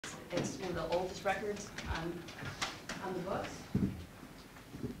It's one of the oldest records on the books.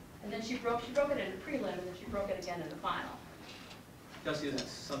 And then she broke it in a prelim, and then she broke it again in the final. Kelsi, has it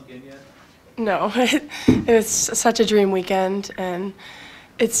sunk in yet? No, it was such a dream weekend, and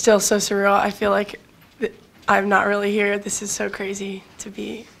it's still so surreal. I feel like I'm not really here. This is so crazy to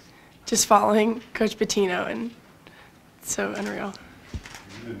be just following Coach Bettino, and it's so unreal.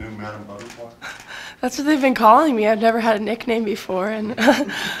 The new Madam Butterfly? That's what they've been calling me. I've never had a nickname before, and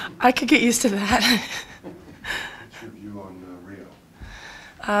I could get used to that. What's your view on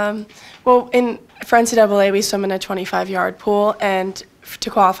Rio? Well, for NCAA, we swim in a 25-yard pool, and to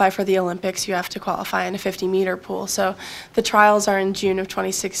qualify for the Olympics, you have to qualify in a 50-meter pool. So the trials are in June of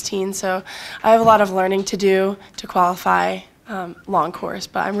 2016, so I have a lot of learning to do to qualify long course,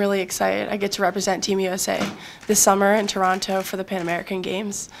 but I'm really excited. I get to represent Team USA this summer in Toronto for the Pan American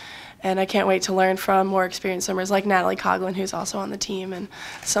Games, and I can't wait to learn from more experienced swimmers like Natalie Coughlin, who's also on the team, and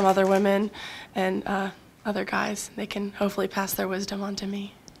some other women and other guys. They can hopefully pass their wisdom on to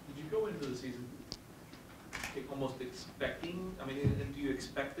me. Did you go into the season almost expecting, I mean, and do you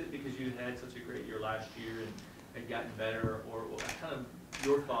expect it because you had such a great year last year and had gotten better, or what kind of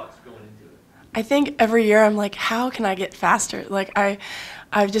your thoughts going into it? I think every year I'm like, how can I get faster? Like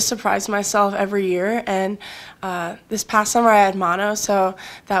I've just surprised myself every year, and this past summer I had mono, so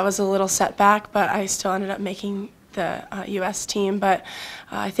that was a little setback, but I still ended up making the U.S. team. But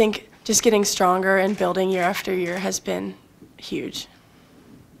I think just getting stronger and building year after year has been huge.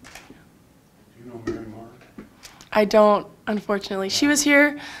 Do you know Mary Mark? I don't, unfortunately. She was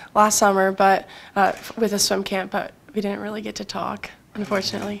here last summer, but with a swim camp, but we didn't really get to talk,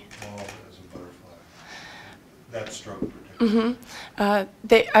 unfortunately. As a butterfly. That stroke in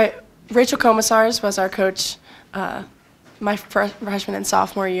particular. Rachel Commissars was our coach my freshman and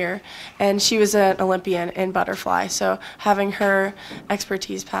sophomore year, and she was an Olympian in butterfly. So having her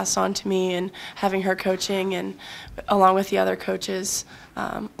expertise passed on to me, and having her coaching, and along with the other coaches,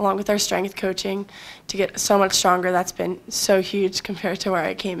 along with our strength coaching, to get so much stronger, that's been so huge compared to where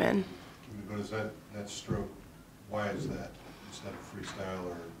I came in. But is that stroke, why is that? Is that a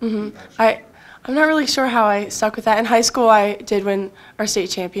freestyle or? I'm not really sure how I stuck with that. In high school, I did win our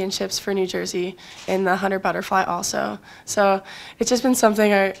state championships for New Jersey in the 100 butterfly also. So it's just been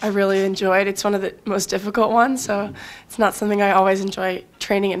something I really enjoyed. It's one of the most difficult ones, so it's not something I always enjoy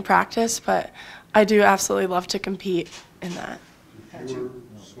training and practice, but I do absolutely love to compete in that. Do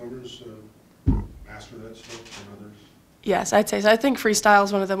fewer swimmers master that stroke than others? Yes, I'd say so. I think freestyle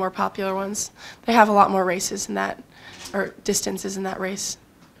is one of the more popular ones. They have a lot more races in that, or distances in that race.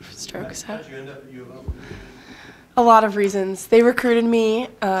 Stroke. So. How did you end up at U of L? A lot of reasons. They recruited me,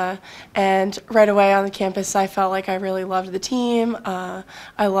 and right away on the campus I felt like I really loved the team. I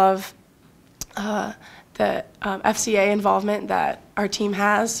love the FCA involvement that our team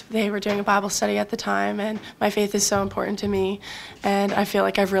has. They were doing a Bible study at the time, and my faith is so important to me, and I feel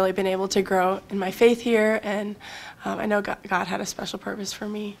like I've really been able to grow in my faith here, and I know God had a special purpose for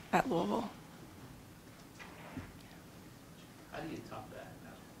me at Louisville.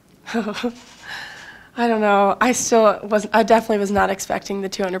 I don't know. I definitely was not expecting the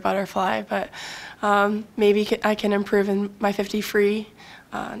 200 butterfly, but maybe I can improve in my 50 free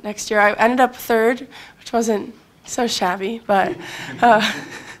next year. I ended up third, which wasn't so shabby, but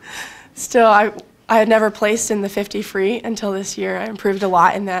still I had never placed in the 50 free until this year. I improved a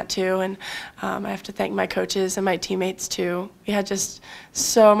lot in that too, and I have to thank my coaches and my teammates too. We had just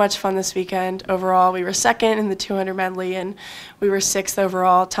so much fun this weekend. Overall, we were second in the 200 medley, and we were sixth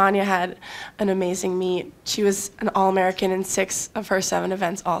overall. Tanya had an amazing meet. She was an All-American in 6 of her 7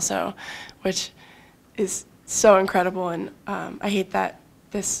 events also, which is so incredible, and I hate that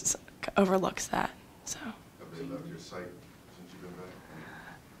this overlooks that. So. Have they left your site since you've been back?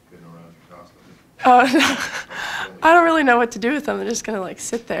 Getting around your costume? Oh, no. I don't really know what to do with them. They're just going to, like,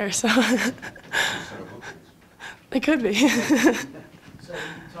 sit there, so. They could be. So you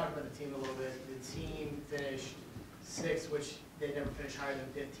talked about the team a little bit. The team finished 6th, which they never finished higher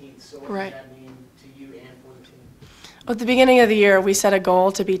than 15th. So what does that mean to you and for the team? Well, at the beginning of the year, we set a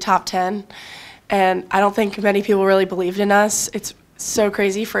goal to be top 10, and I don't think many people really believed in us. It's so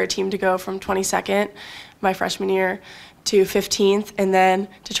crazy for a team to go from 22nd my freshman year to 15th, and then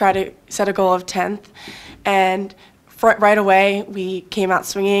to try to set a goal of 10th. And right away, we came out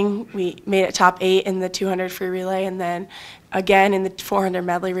swinging. We made it top 8 in the 200 free relay, and then again in the 400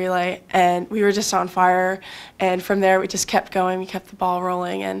 medley relay, and we were just on fire. And from there, we just kept going. We kept the ball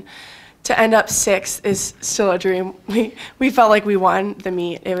rolling, and to end up 6th is still a dream. We felt like we won the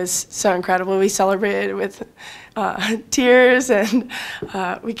meet. It was so incredible. We celebrated with tears, and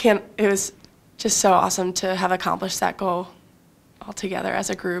it was just so awesome to have accomplished that goal. all together as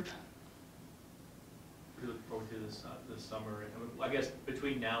a group. We look forward to this summer. I guess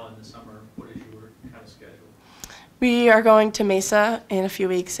between now and the summer, what is your kind of schedule? We are going to Mesa in a few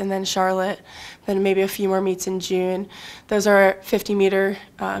weeks, and then Charlotte, then maybe a few more meets in June. Those are 50-meter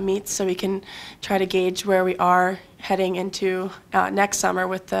meets, so we can try to gauge where we are heading into next summer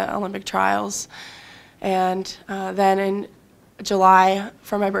with the Olympic trials. And then in July,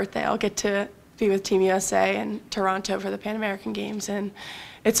 for my birthday, I'll get to be with Team USA in Toronto for the Pan American Games. And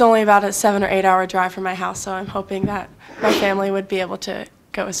it's only about a 7 or 8 hour drive from my house, so I'm hoping that my family would be able to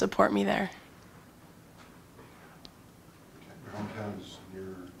go and support me there. Your hometown is near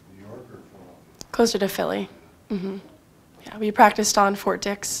New York or Philadelphia? Closer to Philly. Yeah, we practiced on Fort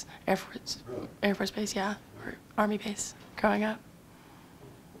Dix Really? Air Force Base, yeah, or Army Base growing up.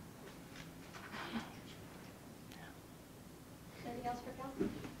 Anything else for Kelsi?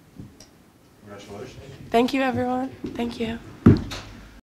 Congratulations. Thank you, everyone. Thank you.